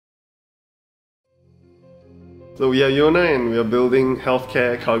So we are Yonah and we are building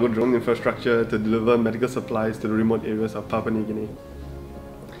healthcare cargo drone infrastructure to deliver medical supplies to the remote areas of Papua New Guinea.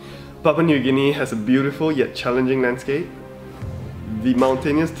 Papua New Guinea has a beautiful yet challenging landscape. The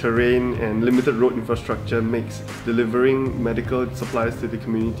mountainous terrain and limited road infrastructure makes delivering medical supplies to the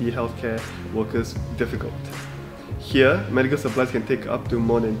community healthcare workers difficult. Here, medical supplies can take up to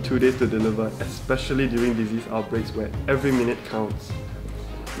more than 2 days to deliver, especially during disease outbreaks where every minute counts.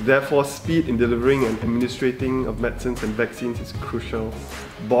 Therefore, speed in delivering and administrating of medicines and vaccines is crucial.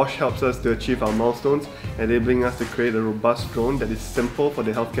 Bosch helps us to achieve our milestones, enabling us to create a robust drone that is simple for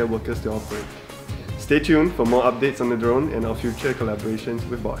the healthcare workers to operate. Stay tuned for more updates on the drone and our future collaborations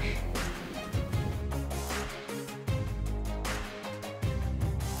with Bosch.